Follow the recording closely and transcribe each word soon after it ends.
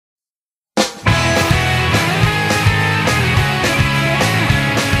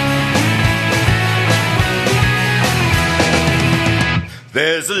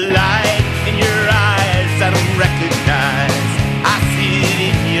There's a light in your eyes I don't recognize. I see it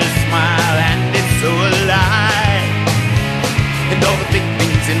in your smile and it's so alive. And all the big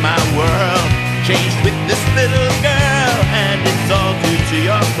things in my world changed with this little girl, and it's all due to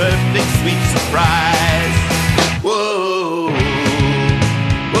your perfect sweet surprise. Whoa,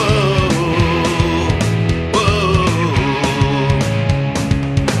 whoa, whoa.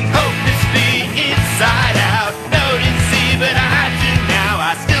 Hopeless the inside out, no deceive, but I do now.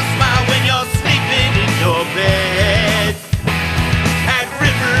 I still smile when you're sleeping in your bed. At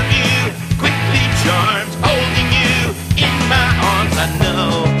Riverview, quickly charmed, holding you in my arms. I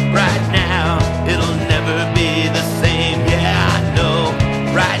know right now it'll never be the same. Yeah, I know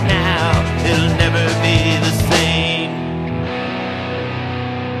right now it'll never be the same.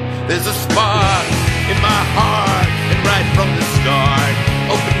 There's a spark in my heart, and right from the start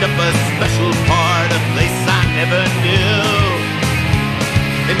opened up a special part, a place I never knew.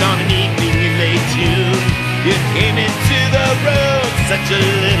 And on an evening in late June, you came into the room, such a